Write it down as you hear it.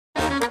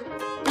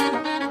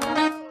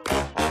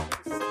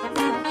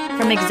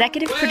From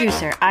executive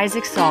producer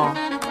Isaac Saul,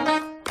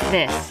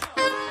 this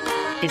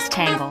is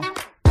Tangle.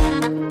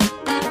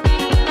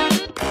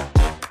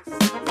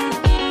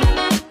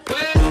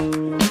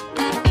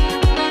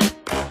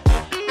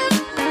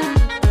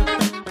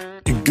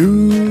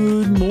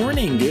 Good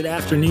morning, good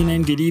afternoon,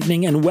 and good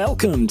evening, and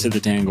welcome to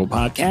the Tangle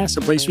Podcast,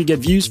 a place we get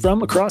views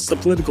from across the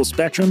political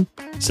spectrum,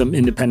 some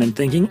independent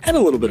thinking, and a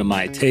little bit of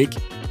my take.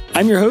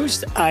 I'm your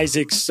host,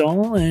 Isaac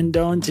Saul, and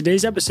on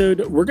today's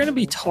episode, we're going to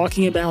be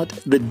talking about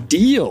the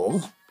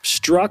deal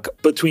struck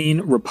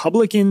between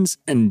Republicans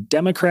and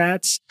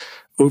Democrats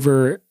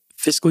over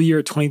fiscal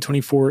year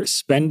 2024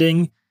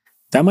 spending.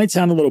 That might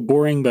sound a little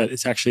boring, but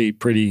it's actually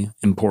pretty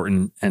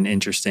important and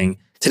interesting.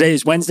 Today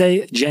is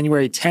Wednesday,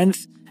 January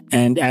 10th,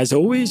 and as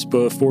always,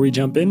 before we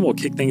jump in, we'll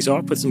kick things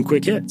off with some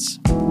quick hits.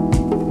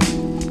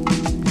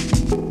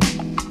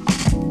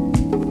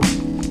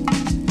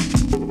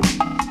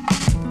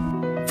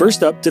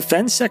 First up,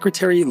 Defense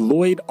Secretary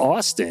Lloyd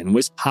Austin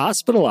was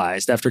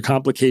hospitalized after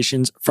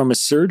complications from a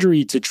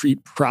surgery to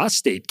treat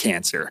prostate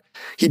cancer.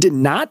 He did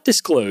not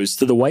disclose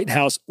to the White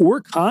House or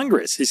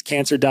Congress his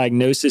cancer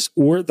diagnosis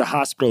or the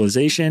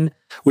hospitalization,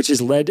 which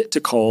has led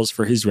to calls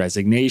for his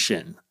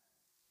resignation.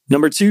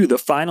 Number two, the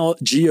final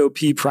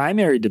GOP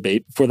primary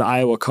debate for the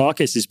Iowa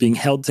caucus is being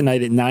held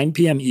tonight at 9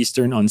 p.m.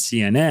 Eastern on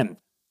CNN.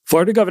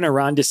 Florida Governor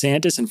Ron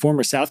DeSantis and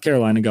former South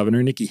Carolina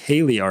Governor Nikki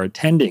Haley are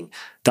attending.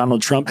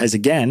 Donald Trump has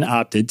again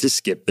opted to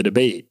skip the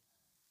debate.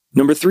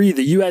 Number three,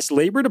 the U.S.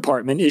 Labor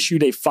Department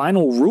issued a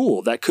final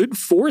rule that could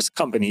force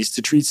companies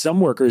to treat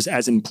some workers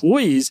as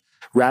employees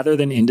rather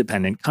than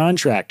independent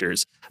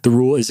contractors. The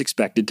rule is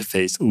expected to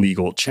face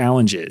legal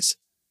challenges.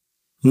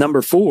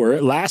 Number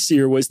four, last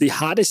year was the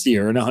hottest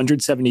year in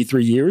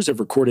 173 years of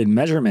recorded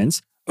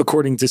measurements,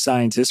 according to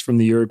scientists from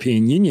the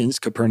European Union's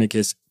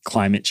Copernicus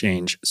Climate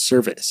Change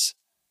Service.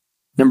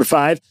 Number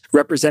five,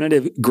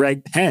 Representative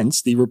Greg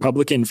Pence, the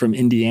Republican from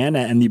Indiana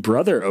and the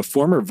brother of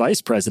former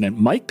Vice President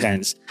Mike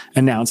Pence,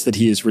 announced that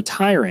he is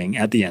retiring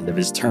at the end of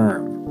his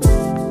term.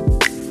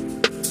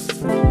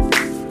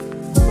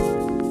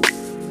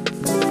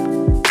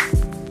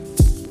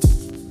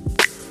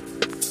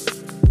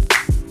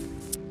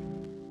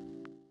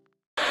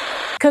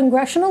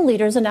 Congressional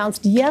leaders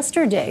announced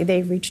yesterday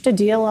they reached a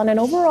deal on an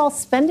overall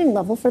spending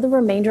level for the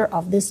remainder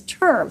of this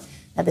term.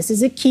 Now, this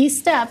is a key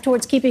step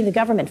towards keeping the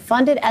government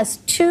funded as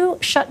two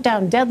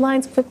shutdown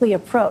deadlines quickly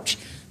approach.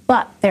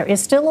 But there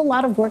is still a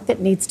lot of work that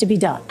needs to be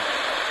done.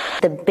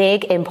 The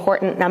big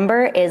important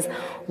number is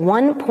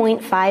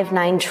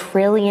 $1.59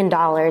 trillion.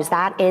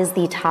 That is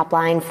the top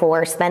line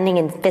for spending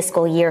in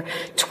fiscal year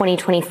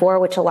 2024,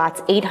 which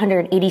allots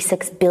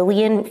 $886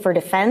 billion for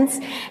defense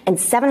and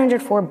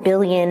 $704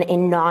 billion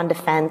in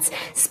non-defense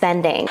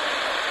spending.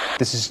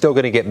 This is still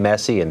going to get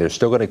messy, and they're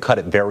still going to cut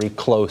it very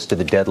close to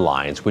the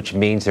deadlines, which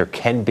means there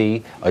can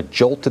be a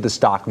jolt to the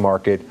stock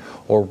market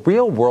or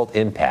real-world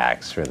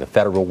impacts for the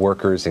federal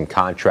workers and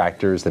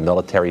contractors, the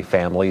military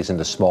families, and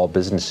the small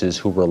businesses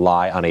who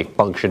rely on a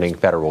functioning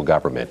federal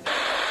government.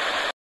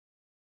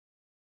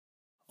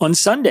 On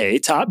Sunday,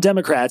 top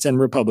Democrats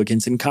and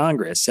Republicans in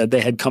Congress said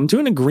they had come to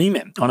an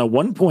agreement on a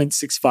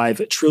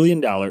 $1.65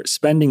 trillion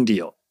spending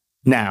deal.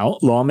 Now,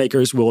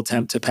 lawmakers will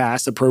attempt to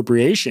pass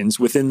appropriations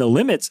within the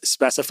limits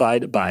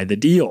specified by the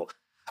deal.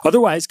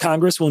 Otherwise,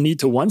 Congress will need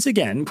to once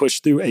again push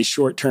through a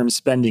short-term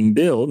spending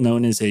bill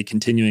known as a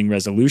continuing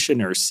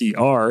resolution, or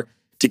CR,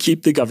 to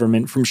keep the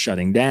government from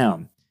shutting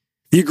down.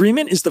 The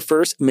agreement is the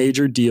first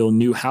major deal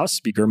new House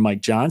Speaker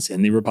Mike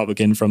Johnson, the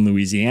Republican from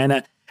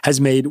Louisiana, has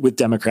made with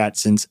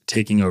Democrats since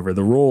taking over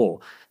the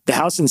role. The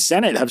House and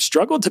Senate have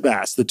struggled to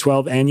pass the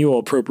 12 annual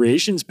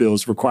appropriations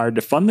bills required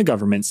to fund the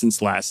government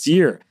since last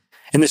year.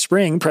 In the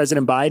spring,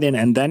 President Biden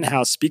and then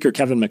House Speaker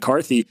Kevin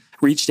McCarthy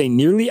reached a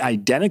nearly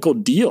identical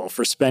deal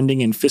for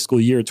spending in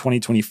fiscal year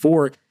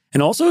 2024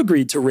 and also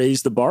agreed to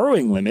raise the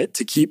borrowing limit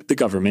to keep the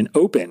government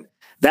open.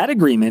 That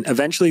agreement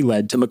eventually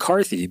led to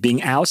McCarthy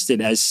being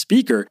ousted as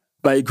Speaker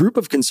by a group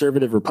of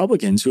conservative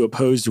Republicans who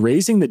opposed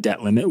raising the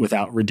debt limit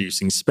without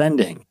reducing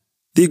spending.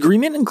 The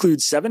agreement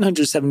includes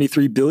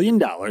 $773 billion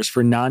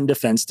for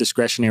non-defense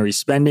discretionary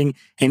spending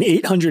and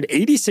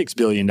 $886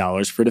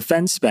 billion for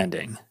defense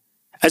spending.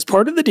 As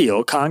part of the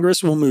deal,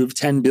 Congress will move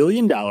 $10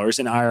 billion in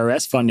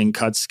IRS funding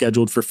cuts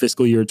scheduled for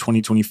fiscal year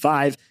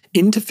 2025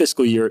 into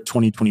fiscal year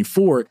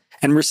 2024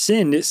 and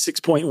rescind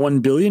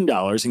 $6.1 billion in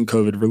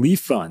COVID relief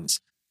funds.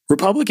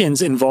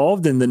 Republicans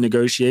involved in the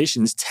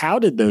negotiations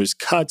touted those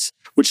cuts,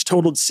 which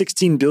totaled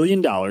 $16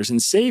 billion in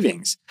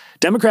savings.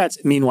 Democrats,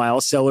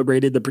 meanwhile,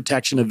 celebrated the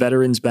protection of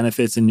veterans'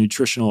 benefits and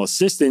nutritional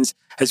assistance,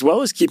 as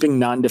well as keeping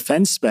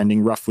non-defense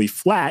spending roughly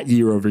flat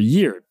year over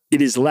year.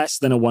 It is less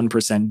than a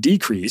 1%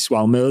 decrease,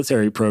 while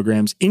military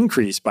programs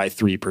increase by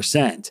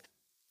 3%.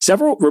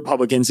 Several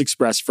Republicans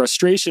expressed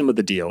frustration with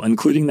the deal,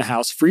 including the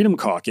House Freedom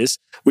Caucus,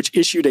 which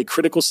issued a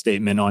critical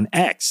statement on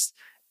X.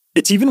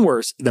 "It's even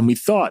worse than we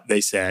thought," they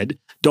said.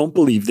 "Don't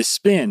believe the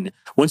spin.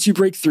 Once you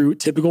break through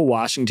typical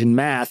Washington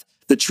math,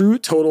 The true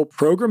total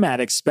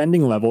programmatic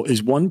spending level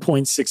is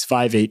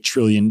 $1.658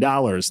 trillion,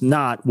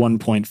 not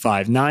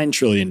 $1.59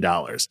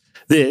 trillion.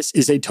 This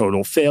is a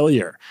total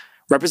failure.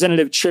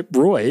 Representative Chip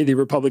Roy, the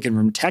Republican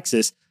from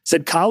Texas,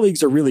 said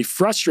colleagues are really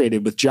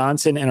frustrated with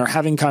Johnson and are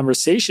having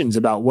conversations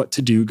about what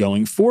to do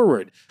going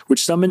forward,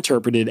 which some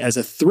interpreted as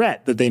a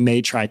threat that they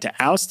may try to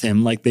oust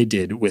him like they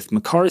did with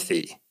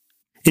McCarthy.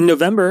 In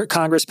November,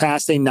 Congress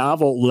passed a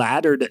novel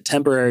laddered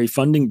temporary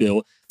funding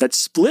bill that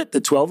split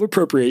the 12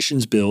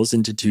 appropriations bills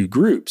into two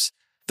groups.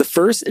 The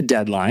first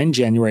deadline,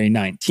 January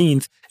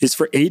 19th, is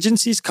for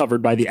agencies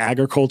covered by the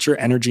Agriculture,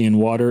 Energy and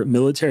Water,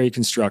 Military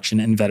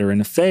Construction and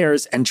Veteran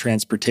Affairs, and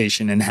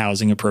Transportation and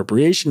Housing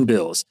appropriation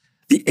bills.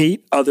 The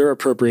 8 other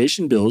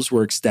appropriation bills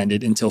were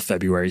extended until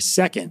February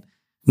 2nd.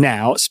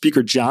 Now,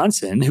 Speaker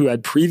Johnson, who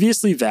had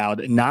previously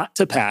vowed not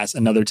to pass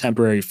another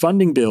temporary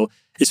funding bill,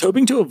 is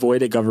hoping to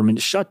avoid a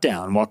government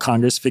shutdown while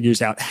Congress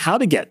figures out how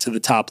to get to the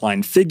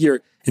top-line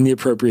figure in the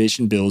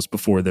appropriation bills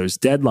before those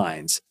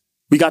deadlines.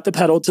 We got the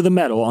pedal to the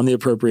metal on the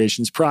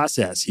appropriations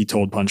process, he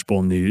told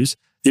Punchbowl News.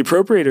 The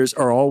appropriators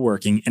are all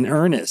working in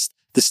earnest.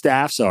 The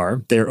staffs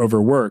are, they're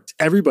overworked.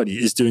 Everybody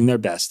is doing their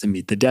best to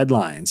meet the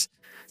deadlines.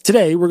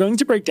 Today, we're going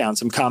to break down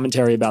some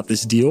commentary about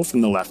this deal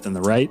from the left and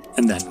the right,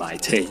 and then my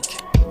take.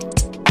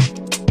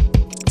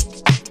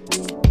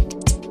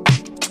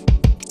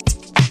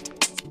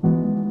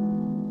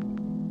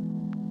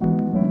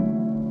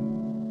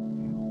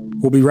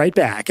 We'll be right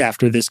back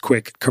after this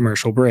quick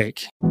commercial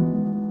break.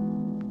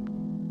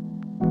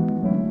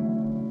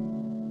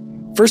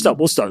 First up,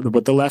 we'll start with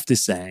what the left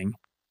is saying.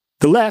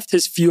 The left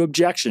has few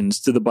objections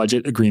to the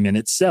budget agreement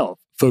itself,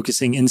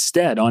 focusing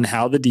instead on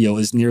how the deal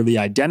is nearly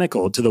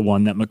identical to the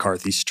one that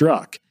McCarthy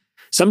struck.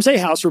 Some say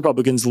House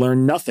Republicans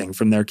learned nothing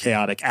from their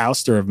chaotic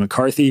ouster of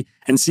McCarthy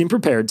and seem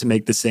prepared to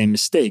make the same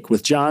mistake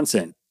with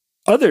Johnson.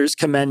 Others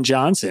commend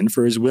Johnson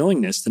for his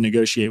willingness to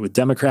negotiate with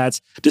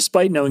Democrats,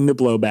 despite knowing the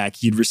blowback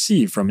he'd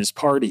receive from his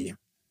party.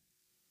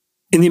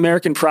 In the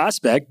American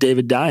Prospect,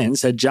 David Dayen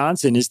said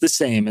Johnson is the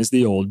same as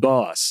the old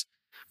boss.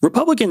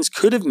 Republicans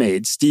could have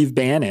made Steve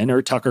Bannon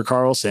or Tucker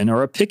Carlson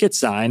or a picket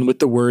sign with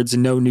the words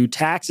 "no new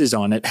taxes"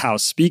 on it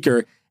House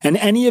Speaker, and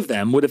any of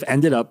them would have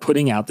ended up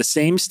putting out the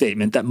same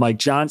statement that Mike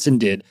Johnson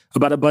did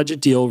about a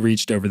budget deal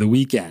reached over the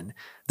weekend.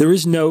 There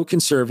is no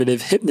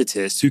conservative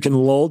hypnotist who can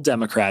lull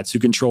Democrats who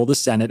control the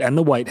Senate and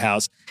the White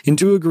House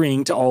into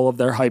agreeing to all of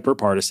their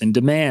hyper-partisan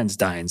demands,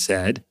 Dayen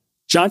said.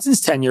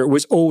 Johnson's tenure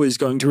was always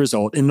going to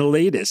result in the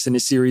latest in a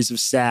series of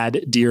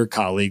sad Dear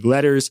Colleague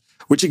letters,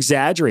 which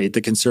exaggerate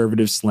the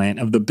conservative slant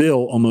of the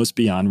bill almost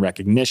beyond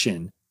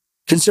recognition.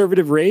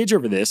 Conservative rage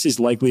over this is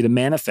likely to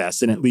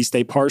manifest in at least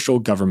a partial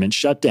government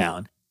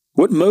shutdown.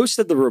 What most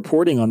of the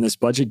reporting on this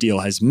budget deal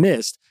has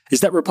missed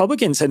is that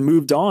Republicans had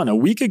moved on a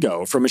week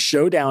ago from a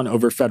showdown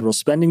over federal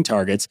spending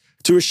targets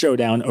to a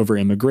showdown over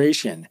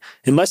immigration.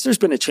 Unless there's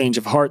been a change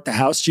of heart, the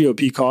House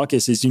GOP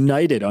caucus is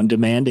united on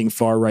demanding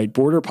far-right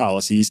border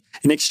policies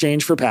in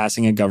exchange for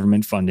passing a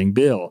government funding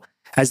bill.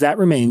 As that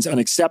remains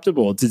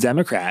unacceptable to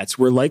Democrats,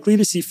 we're likely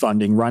to see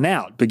funding run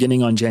out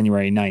beginning on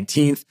January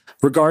 19th,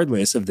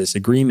 regardless of this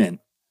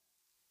agreement.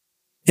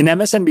 In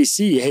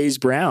MSNBC, Hayes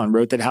Brown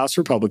wrote that House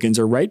Republicans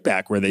are right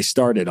back where they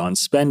started on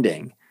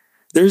spending.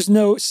 There's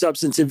no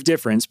substantive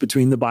difference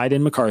between the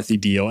Biden-McCarthy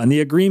deal and the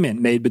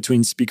agreement made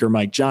between Speaker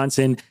Mike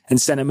Johnson and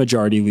Senate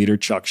Majority Leader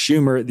Chuck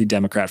Schumer, the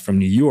Democrat from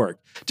New York,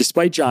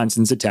 despite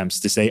Johnson's attempts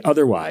to say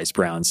otherwise,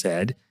 Brown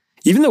said.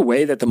 Even the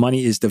way that the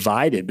money is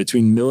divided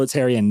between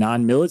military and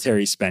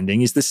non-military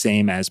spending is the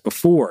same as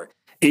before.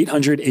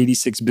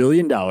 $886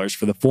 billion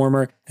for the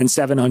former and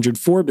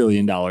 $704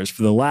 billion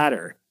for the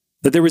latter.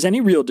 That there was any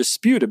real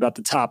dispute about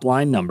the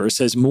top-line number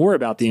says more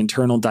about the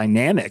internal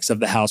dynamics of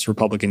the House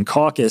Republican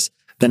caucus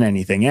than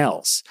anything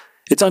else.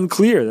 It's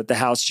unclear that the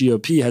House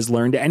GOP has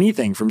learned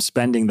anything from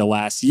spending the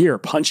last year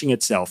punching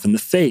itself in the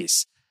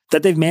face,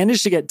 that they've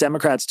managed to get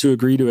Democrats to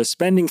agree to a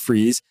spending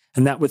freeze,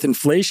 and that with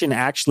inflation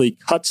actually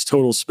cuts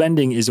total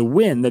spending is a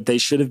win that they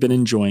should have been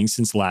enjoying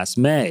since last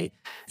May.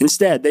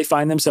 Instead, they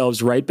find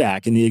themselves right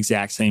back in the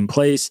exact same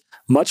place,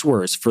 much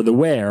worse for the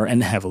wear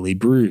and heavily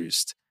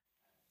bruised.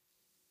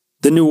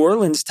 The New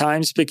Orleans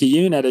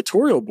Times-Picayune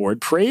editorial board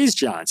praised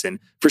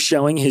Johnson for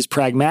showing his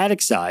pragmatic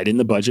side in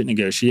the budget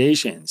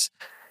negotiations.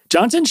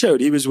 Johnson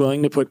showed he was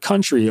willing to put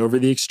country over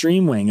the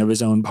extreme wing of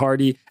his own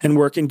party and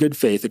work in good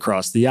faith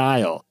across the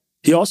aisle.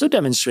 He also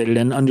demonstrated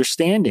an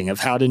understanding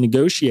of how to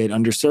negotiate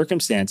under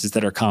circumstances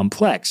that are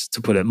complex, to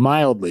put it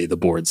mildly, the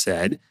board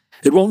said.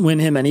 It won't win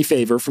him any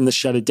favor from the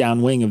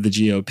shut-it-down wing of the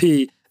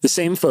GOP, the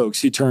same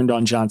folks who turned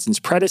on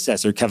Johnson's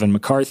predecessor, Kevin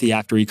McCarthy,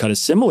 after he cut a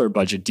similar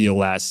budget deal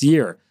last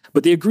year.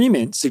 But the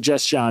agreement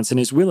suggests Johnson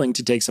is willing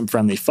to take some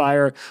friendly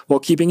fire while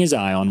keeping his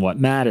eye on what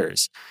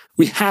matters.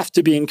 We have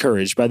to be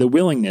encouraged by the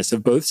willingness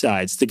of both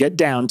sides to get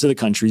down to the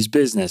country's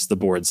business, the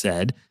board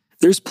said.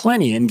 There's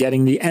plenty in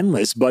getting the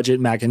endless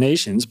budget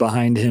machinations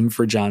behind him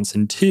for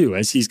Johnson, too,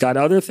 as he's got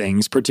other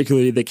things,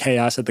 particularly the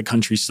chaos at the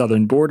country's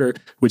southern border,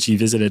 which he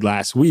visited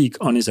last week,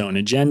 on his own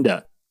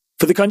agenda.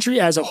 For the country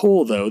as a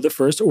whole, though, the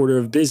first order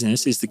of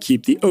business is to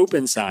keep the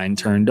open sign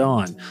turned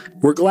on.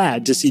 We're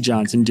glad to see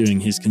Johnson doing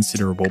his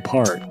considerable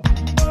part.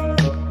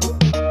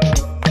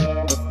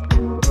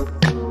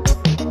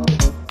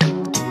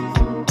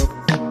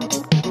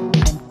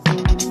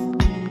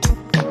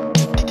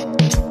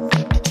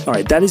 All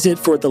right, that is it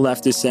for what the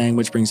left is saying,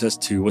 which brings us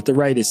to what the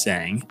right is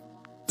saying.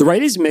 The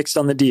right is mixed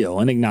on the deal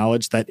and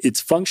acknowledged that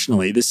it's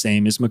functionally the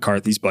same as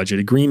McCarthy's budget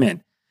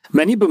agreement.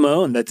 Many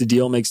bemoan that the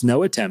deal makes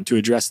no attempt to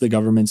address the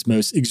government's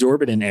most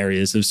exorbitant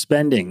areas of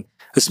spending.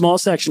 A small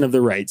section of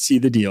the right see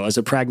the deal as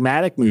a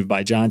pragmatic move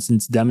by Johnson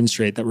to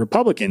demonstrate that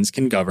Republicans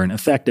can govern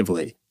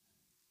effectively.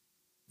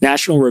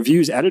 National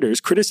Review's editors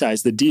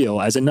criticize the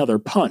deal as another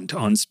punt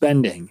on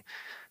spending.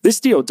 This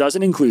deal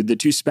doesn't include the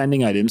two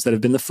spending items that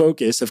have been the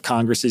focus of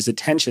Congress's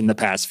attention the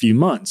past few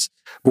months: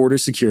 border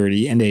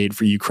security and aid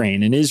for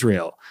Ukraine and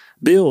Israel.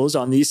 Bills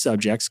on these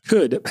subjects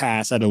could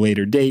pass at a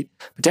later date,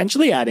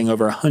 potentially adding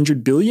over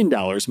 $100 billion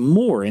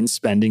more in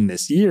spending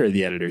this year,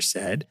 the editor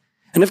said.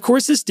 And of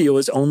course, this deal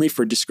is only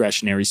for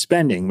discretionary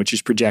spending, which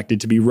is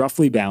projected to be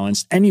roughly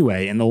balanced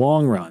anyway in the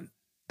long run.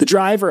 The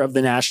driver of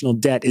the national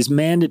debt is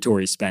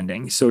mandatory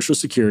spending, Social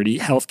Security,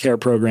 healthcare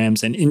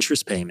programs, and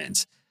interest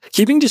payments.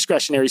 Keeping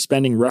discretionary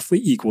spending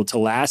roughly equal to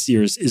last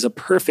year's is a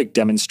perfect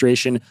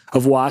demonstration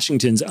of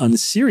Washington's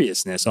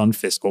unseriousness on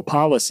fiscal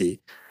policy.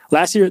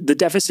 Last year, the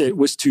deficit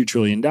was $2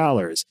 trillion.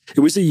 It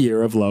was a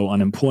year of low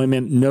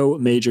unemployment, no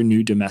major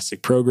new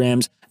domestic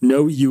programs,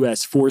 no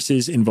U.S.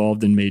 forces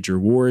involved in major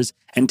wars,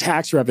 and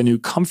tax revenue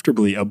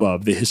comfortably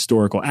above the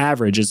historical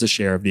average as a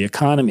share of the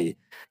economy.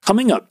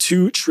 Coming up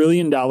 $2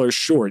 trillion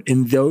short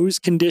in those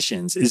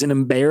conditions is an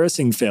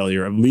embarrassing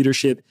failure of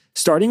leadership,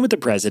 starting with the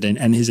president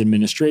and his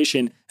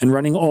administration and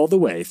running all the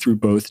way through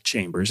both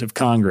chambers of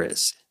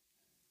Congress.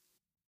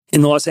 In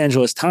the Los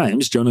Angeles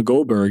Times, Jonah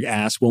Goldberg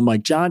asked, will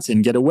Mike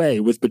Johnson get away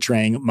with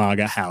betraying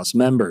MAGA House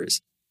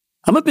members?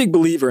 I'm a big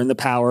believer in the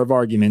power of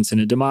arguments in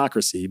a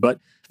democracy,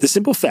 but the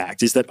simple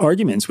fact is that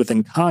arguments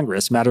within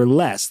Congress matter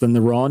less than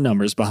the raw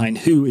numbers behind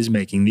who is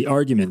making the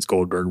arguments,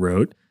 Goldberg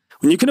wrote.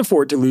 When you can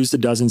afford to lose a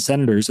dozen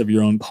senators of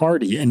your own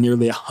party and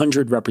nearly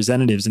 100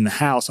 representatives in the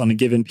House on a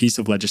given piece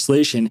of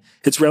legislation,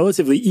 it's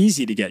relatively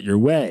easy to get your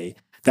way.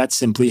 That's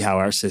simply how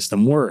our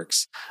system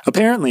works.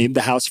 Apparently,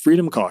 the House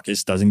Freedom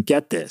Caucus doesn't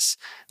get this.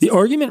 The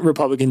argument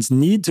Republicans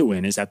need to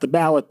win is at the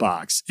ballot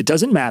box. It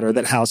doesn't matter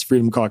that House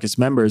Freedom Caucus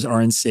members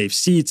are in safe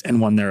seats and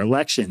won their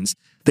elections.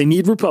 They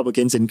need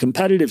Republicans in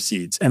competitive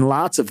seats, and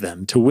lots of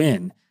them, to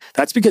win.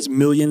 That's because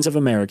millions of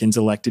Americans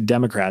elected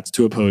Democrats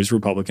to oppose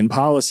Republican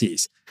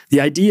policies.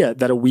 The idea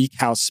that a weak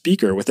House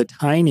Speaker with a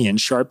tiny and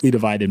sharply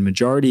divided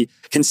majority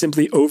can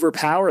simply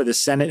overpower the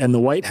Senate and the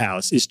White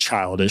House is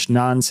childish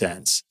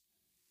nonsense.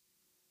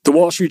 The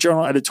Wall Street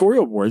Journal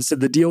editorial board said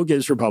the deal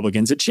gives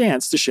Republicans a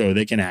chance to show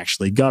they can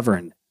actually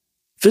govern.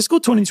 Fiscal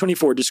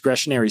 2024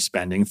 discretionary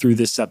spending through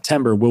this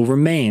September will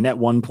remain at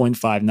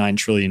 $1.59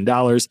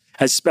 trillion,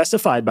 as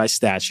specified by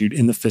statute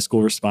in the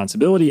Fiscal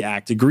Responsibility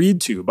Act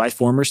agreed to by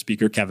former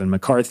Speaker Kevin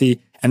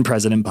McCarthy and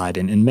President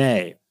Biden in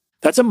May.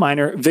 That's a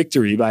minor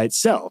victory by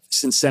itself,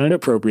 since Senate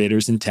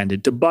appropriators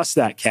intended to bust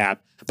that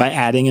cap by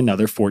adding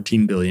another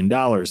 $14 billion,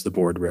 the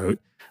board wrote.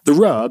 The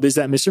rub is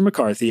that Mr.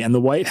 McCarthy and the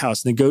White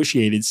House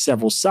negotiated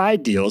several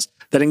side deals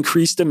that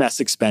increased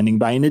domestic spending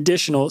by an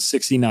additional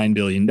 $69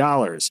 billion.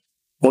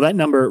 While that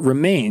number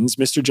remains,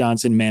 Mr.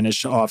 Johnson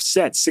managed to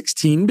offset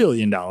 $16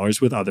 billion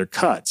with other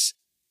cuts.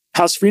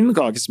 House Freedom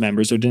Caucus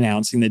members are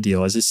denouncing the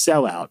deal as a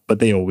sellout, but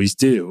they always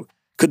do.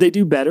 Could they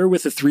do better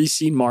with a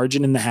 3-seat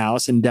margin in the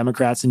House and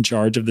Democrats in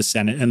charge of the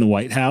Senate and the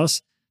White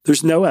House?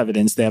 There's no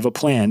evidence they have a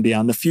plan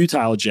beyond the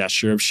futile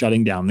gesture of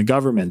shutting down the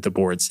government, the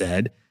board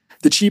said.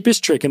 The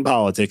cheapest trick in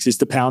politics is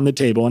to pound the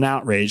table in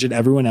outrage at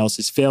everyone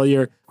else's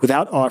failure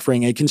without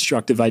offering a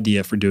constructive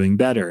idea for doing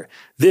better.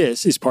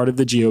 This is part of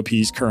the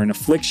GOP's current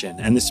affliction,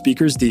 and the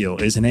Speaker's deal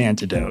is an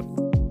antidote.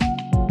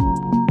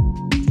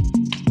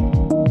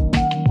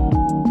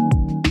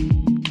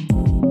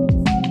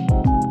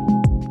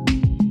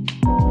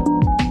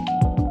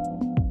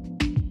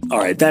 All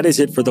right, that is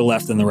it for the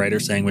left and the right are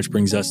saying, which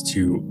brings us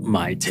to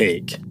my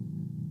take.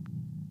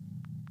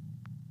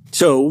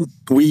 So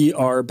we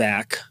are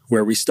back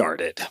where we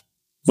started.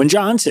 When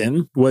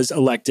Johnson was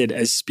elected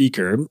as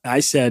Speaker, I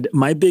said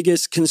my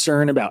biggest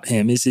concern about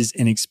him is his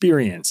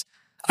inexperience.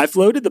 I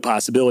floated the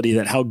possibility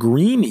that how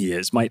green he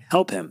is might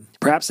help him.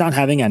 Perhaps not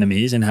having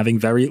enemies and having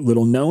very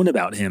little known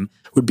about him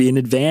would be an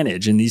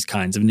advantage in these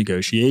kinds of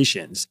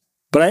negotiations.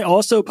 But I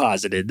also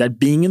posited that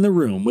being in the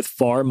room with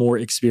far more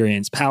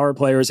experienced power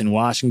players in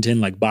Washington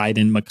like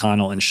Biden,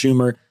 McConnell, and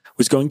Schumer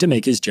was going to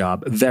make his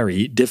job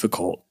very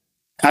difficult.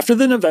 After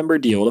the November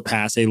deal to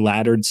pass a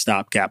laddered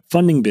stopgap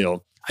funding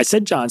bill, I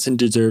said Johnson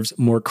deserves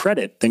more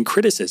credit than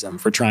criticism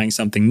for trying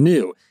something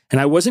new, and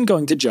I wasn't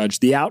going to judge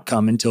the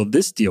outcome until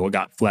this deal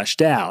got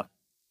fleshed out.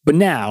 But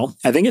now,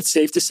 I think it's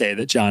safe to say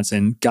that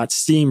Johnson got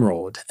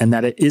steamrolled and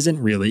that it isn't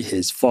really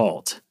his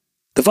fault.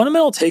 The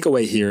fundamental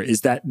takeaway here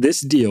is that this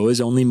deal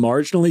is only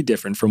marginally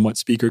different from what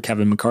Speaker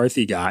Kevin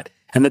McCarthy got,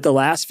 and that the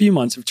last few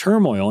months of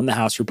turmoil in the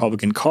House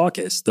Republican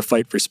caucus, the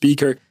fight for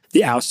Speaker,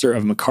 the ouster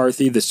of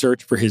McCarthy, the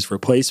search for his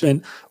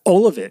replacement,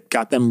 all of it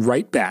got them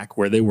right back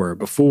where they were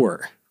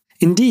before.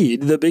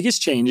 Indeed, the biggest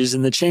changes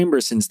in the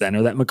chamber since then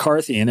are that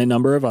McCarthy and a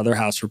number of other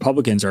House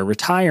Republicans are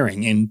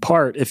retiring, in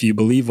part, if you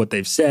believe what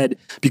they've said,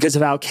 because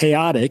of how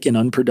chaotic and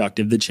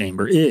unproductive the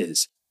chamber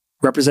is.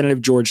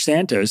 Representative George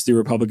Santos, the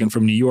Republican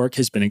from New York,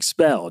 has been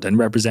expelled, and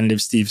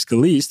Representative Steve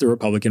Scalise, the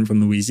Republican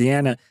from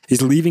Louisiana,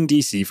 is leaving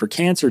D.C. for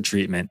cancer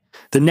treatment.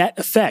 The net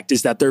effect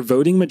is that their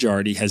voting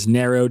majority has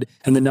narrowed,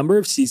 and the number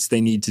of seats they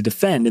need to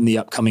defend in the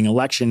upcoming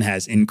election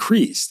has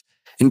increased.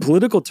 In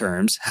political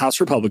terms, House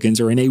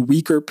Republicans are in a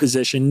weaker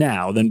position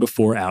now than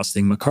before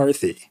ousting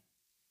McCarthy.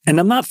 And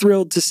I'm not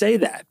thrilled to say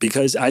that,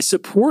 because I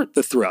support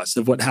the thrust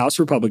of what House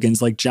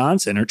Republicans like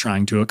Johnson are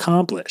trying to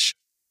accomplish.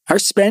 Our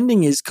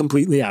spending is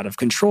completely out of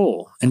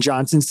control, and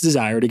Johnson's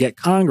desire to get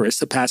Congress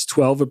to pass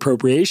 12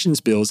 appropriations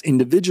bills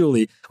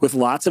individually with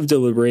lots of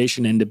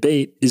deliberation and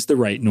debate is the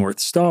right North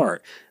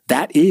Star.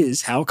 That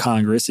is how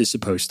Congress is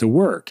supposed to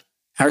work.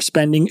 Our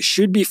spending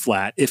should be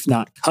flat, if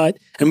not cut,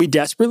 and we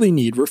desperately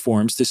need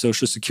reforms to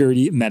Social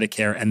Security,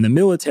 Medicare, and the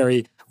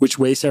military, which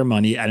waste our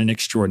money at an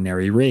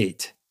extraordinary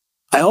rate.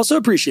 I also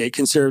appreciate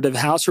conservative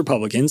House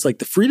Republicans like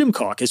the Freedom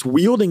Caucus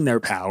wielding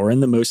their power in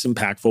the most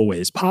impactful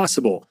ways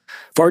possible.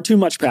 Far too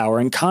much power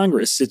in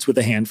Congress sits with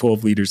a handful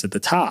of leaders at the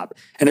top,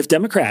 and if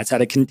Democrats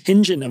had a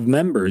contingent of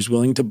members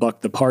willing to buck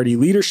the party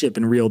leadership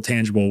in real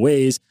tangible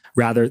ways,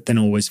 rather than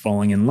always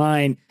falling in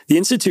line, the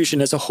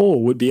institution as a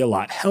whole would be a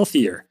lot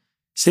healthier.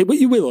 Say what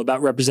you will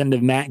about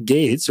Representative Matt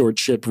Gaetz or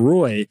Chip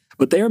Roy,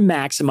 but they are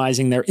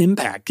maximizing their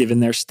impact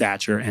given their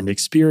stature and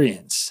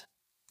experience.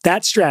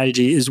 That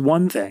strategy is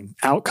one thing,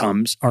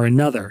 outcomes are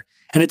another,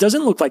 and it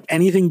doesn't look like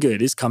anything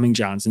good is coming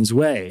Johnson's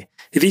way.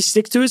 If he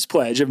sticks to his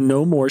pledge of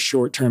no more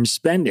short-term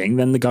spending,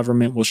 then the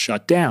government will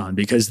shut down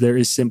because there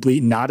is simply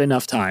not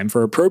enough time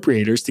for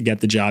appropriators to get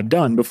the job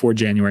done before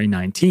January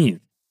 19th.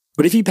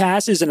 But if he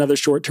passes another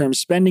short-term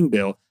spending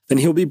bill, then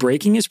he'll be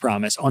breaking his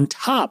promise on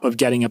top of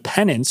getting a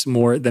penance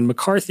more than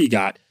McCarthy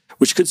got,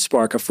 which could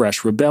spark a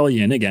fresh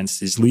rebellion against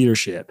his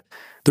leadership.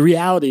 The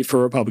reality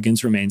for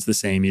Republicans remains the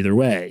same either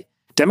way.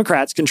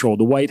 Democrats control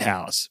the White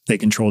House, they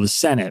control the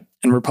Senate,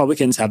 and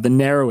Republicans have the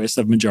narrowest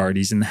of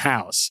majorities in the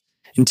House.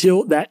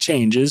 Until that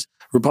changes,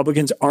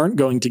 Republicans aren't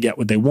going to get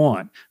what they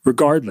want,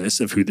 regardless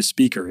of who the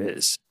speaker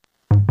is.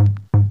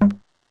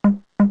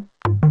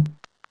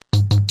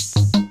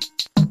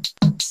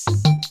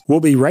 We'll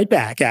be right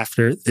back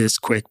after this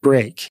quick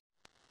break.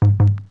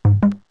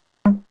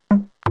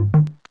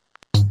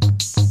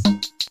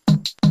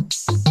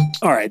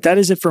 All right, that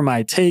is it for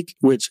my take,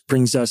 which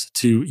brings us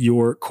to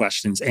your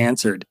questions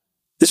answered.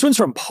 This one's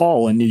from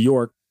Paul in New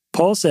York.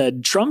 Paul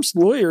said, Trump's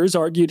lawyers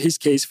argued his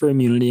case for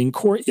immunity in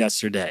court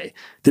yesterday.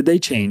 Did they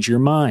change your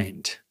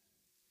mind?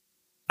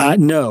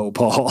 No,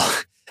 Paul.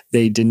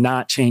 They did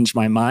not change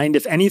my mind.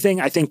 If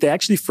anything, I think they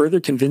actually further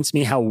convinced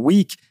me how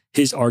weak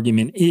his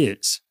argument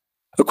is.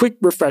 A quick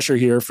refresher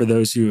here for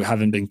those who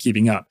haven't been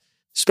keeping up.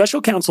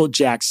 Special counsel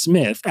Jack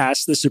Smith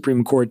asked the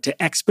Supreme Court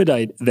to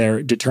expedite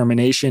their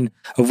determination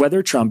of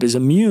whether Trump is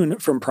immune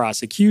from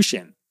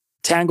prosecution.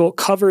 Tangle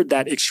covered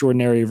that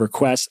extraordinary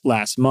request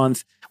last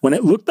month when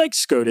it looked like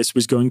SCOTUS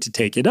was going to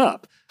take it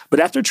up. But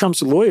after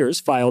Trump's lawyers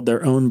filed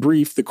their own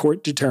brief, the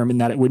court determined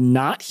that it would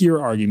not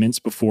hear arguments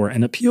before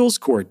an appeals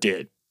court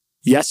did.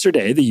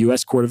 Yesterday, the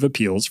U.S. Court of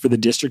Appeals for the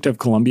District of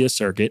Columbia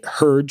Circuit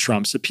heard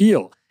Trump's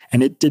appeal,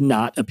 and it did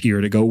not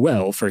appear to go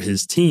well for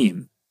his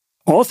team.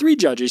 All three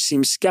judges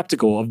seemed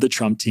skeptical of the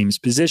Trump team's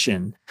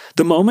position.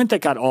 The moment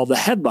that got all the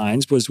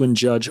headlines was when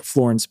Judge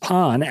Florence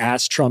Pahn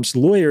asked Trump's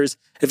lawyers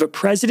if a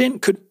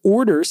president could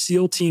order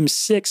SEAL Team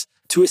 6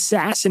 to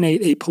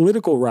assassinate a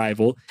political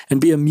rival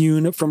and be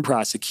immune from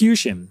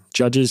prosecution.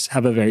 Judges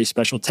have a very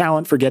special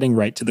talent for getting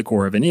right to the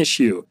core of an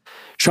issue.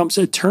 Trump's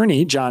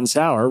attorney, John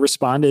Sauer,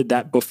 responded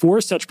that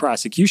before such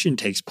prosecution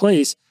takes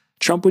place,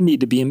 Trump would need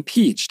to be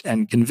impeached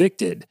and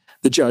convicted.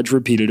 The judge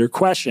repeated her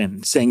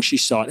question, saying she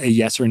sought a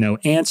yes or no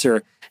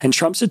answer, and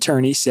Trump's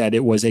attorney said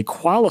it was a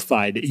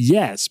qualified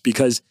yes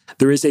because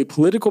there is a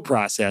political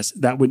process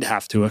that would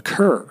have to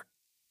occur.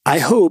 I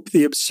hope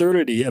the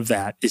absurdity of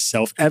that is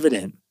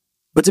self-evident.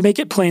 But to make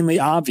it plainly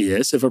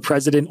obvious, if a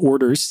president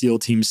orders SEAL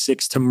Team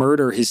 6 to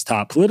murder his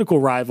top political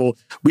rival,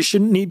 we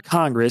shouldn't need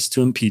Congress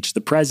to impeach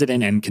the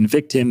president and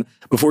convict him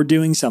before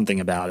doing something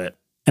about it.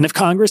 And if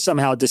Congress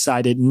somehow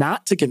decided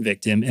not to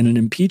convict him in an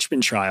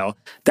impeachment trial,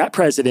 that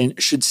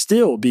president should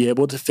still be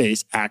able to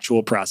face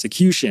actual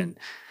prosecution.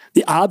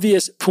 The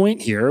obvious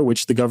point here,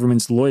 which the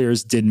government's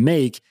lawyers did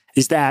make,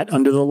 is that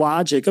under the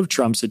logic of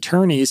Trump's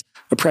attorneys,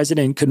 a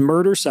president could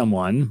murder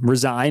someone,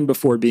 resign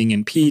before being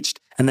impeached,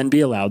 and then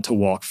be allowed to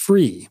walk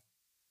free.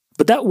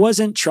 But that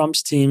wasn't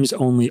Trump's team's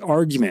only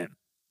argument.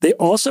 They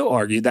also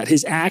argued that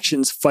his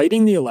actions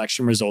fighting the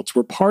election results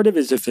were part of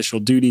his official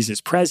duties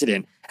as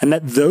president, and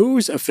that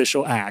those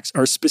official acts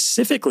are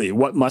specifically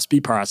what must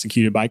be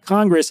prosecuted by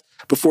Congress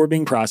before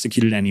being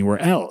prosecuted anywhere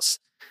else.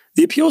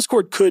 The appeals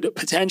court could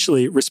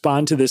potentially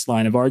respond to this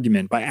line of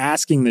argument by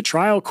asking the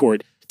trial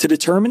court to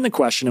determine the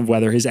question of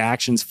whether his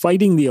actions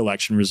fighting the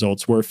election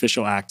results were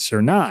official acts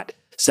or not,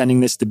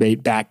 sending this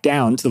debate back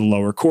down to the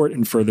lower court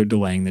and further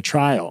delaying the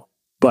trial.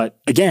 But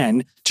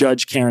again,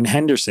 Judge Karen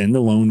Henderson,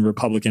 the lone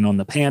Republican on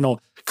the panel,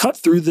 cut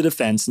through the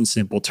defense in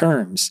simple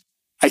terms.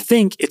 I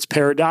think it's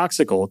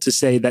paradoxical to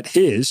say that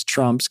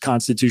Trump's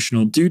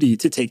constitutional duty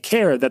to take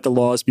care that the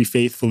laws be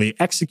faithfully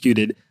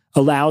executed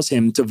allows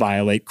him to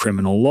violate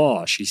criminal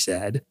law, she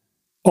said.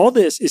 All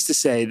this is to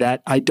say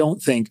that I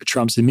don't think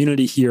Trump's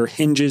immunity here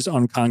hinges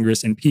on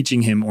Congress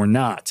impeaching him or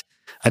not.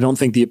 I don't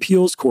think the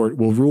appeals court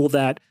will rule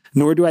that,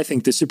 nor do I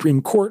think the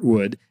Supreme Court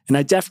would, and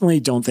I definitely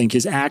don't think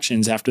his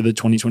actions after the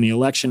 2020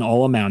 election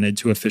all amounted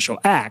to official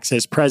acts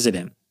as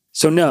president.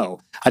 So no,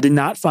 I did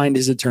not find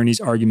his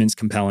attorney's arguments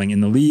compelling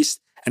in the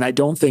least, and I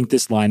don't think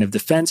this line of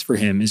defense for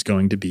him is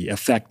going to be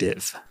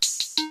effective.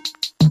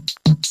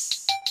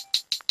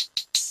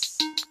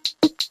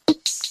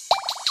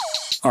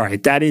 All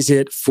right, that is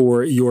it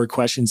for your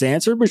questions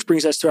answered, which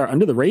brings us to our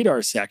Under the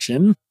Radar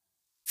section.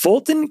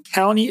 Fulton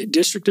County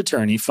District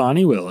Attorney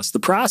Fani Willis,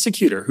 the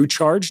prosecutor who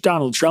charged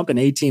Donald Trump and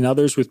 18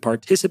 others with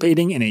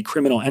participating in a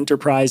criminal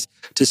enterprise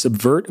to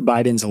subvert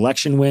Biden's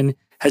election win,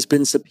 has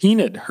been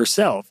subpoenaed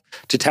herself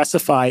to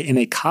testify in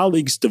a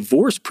colleague's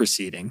divorce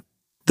proceeding.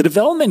 The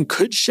development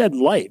could shed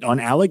light on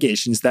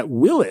allegations that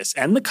Willis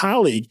and the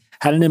colleague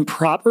had an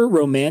improper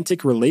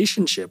romantic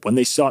relationship when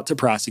they sought to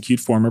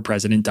prosecute former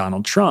President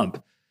Donald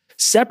Trump.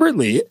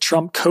 Separately,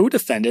 Trump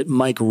co-defendant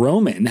Mike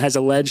Roman has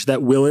alleged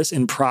that Willis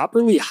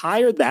improperly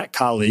hired that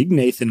colleague,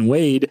 Nathan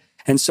Wade,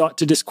 and sought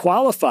to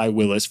disqualify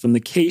Willis from the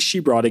case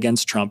she brought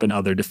against Trump and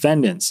other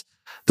defendants.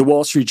 The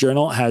Wall Street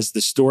Journal has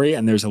the story,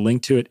 and there's a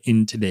link to it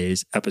in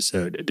today's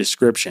episode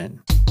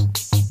description.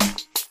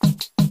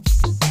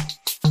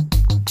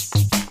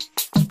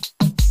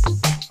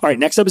 All right,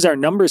 next up is our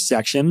numbers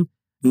section.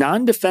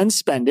 Non-defense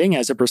spending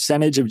as a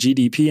percentage of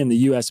GDP in the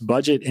U.S.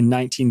 budget in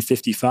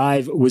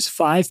 1955 was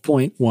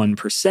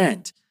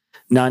 5.1%.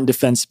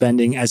 Non-defense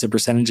spending as a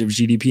percentage of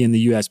GDP in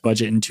the U.S.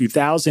 budget in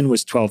 2000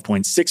 was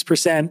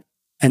 12.6%.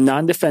 And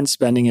non-defense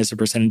spending as a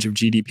percentage of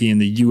GDP in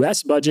the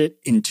U.S. budget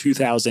in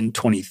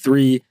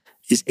 2023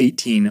 is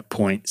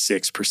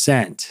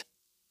 18.6%.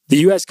 The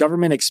U.S.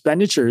 government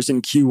expenditures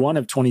in Q1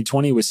 of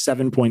 2020 was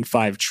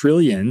 $7.5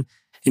 trillion.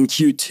 In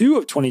Q2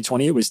 of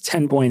 2020, it was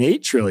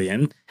 $10.8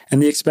 trillion.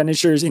 And the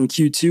expenditures in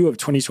Q2 of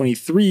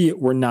 2023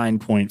 were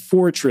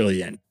 $9.4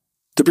 trillion.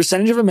 The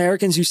percentage of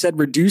Americans who said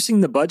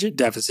reducing the budget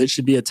deficit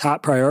should be a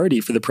top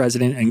priority for the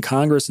president and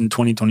Congress in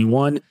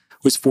 2021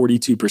 was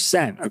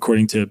 42%,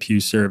 according to a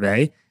Pew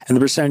survey. And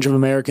the percentage of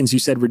Americans who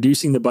said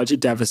reducing the budget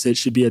deficit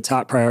should be a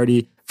top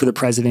priority for the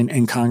president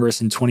and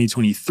Congress in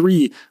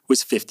 2023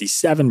 was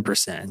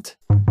 57%.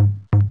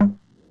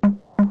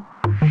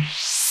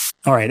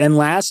 All right, and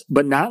last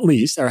but not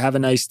least, our Have a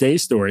Nice Day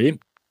story.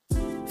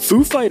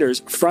 Foo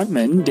Fighters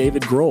frontman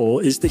David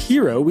Grohl is the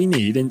hero we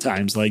need in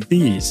times like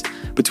these.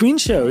 Between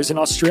shows in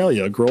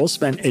Australia, Grohl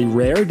spent a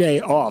rare day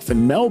off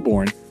in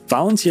Melbourne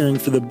volunteering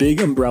for the Big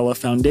Umbrella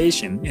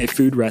Foundation, a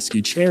food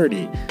rescue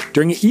charity.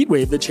 During a heat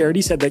wave, the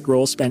charity said that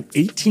Grohl spent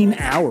 18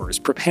 hours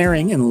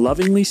preparing and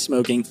lovingly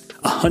smoking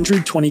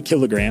 120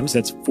 kilograms,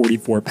 that's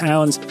 44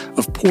 pounds,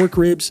 of pork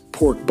ribs,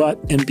 pork butt,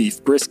 and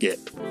beef brisket.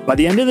 By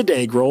the end of the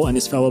day, Grohl and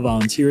his fellow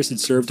volunteers had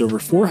served over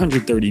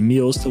 430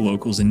 meals to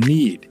locals in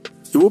need.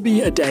 It will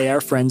be a day our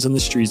friends on the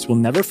streets will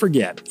never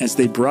forget, as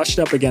they brushed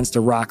up against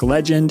a rock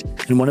legend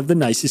and one of the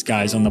nicest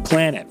guys on the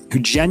planet, who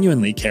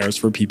genuinely cares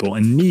for people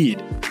in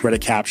need, read a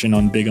caption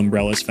on Big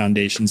Umbrella's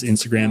Foundation's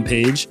Instagram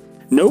page.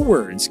 No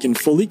words can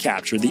fully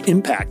capture the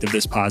impact of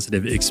this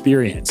positive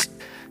experience.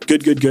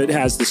 Good Good Good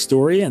has the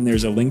story, and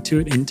there's a link to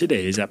it in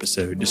today's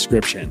episode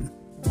description.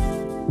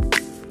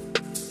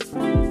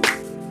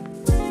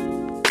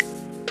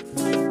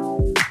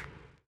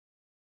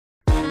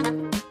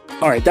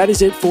 All right, that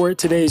is it for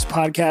today's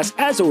podcast.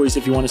 As always,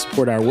 if you want to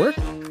support our work,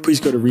 please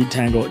go to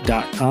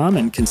readtangle.com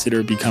and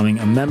consider becoming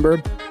a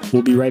member.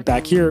 We'll be right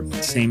back here,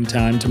 same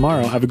time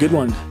tomorrow. Have a good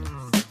one.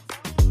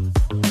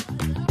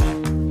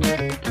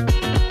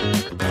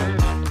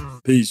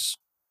 Peace.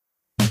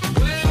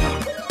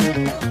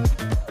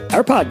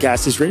 Our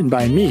podcast is written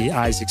by me,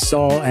 Isaac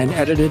Saul, and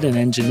edited and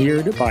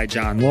engineered by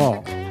John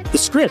Wall. The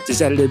script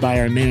is edited by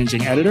our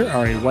managing editor,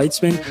 Ari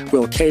Weitzman,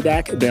 Will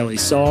Kadak, Bailey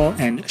Saul,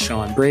 and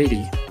Sean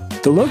Brady.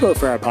 The logo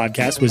for our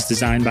podcast was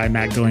designed by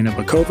Magdalena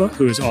Bakova,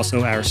 who is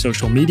also our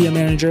social media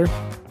manager.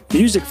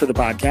 Music for the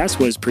podcast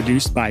was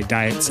produced by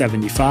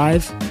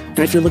Diet75. And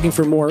if you're looking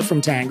for more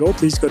from Tangle,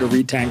 please go to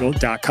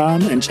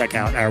readtangle.com and check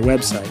out our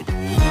website.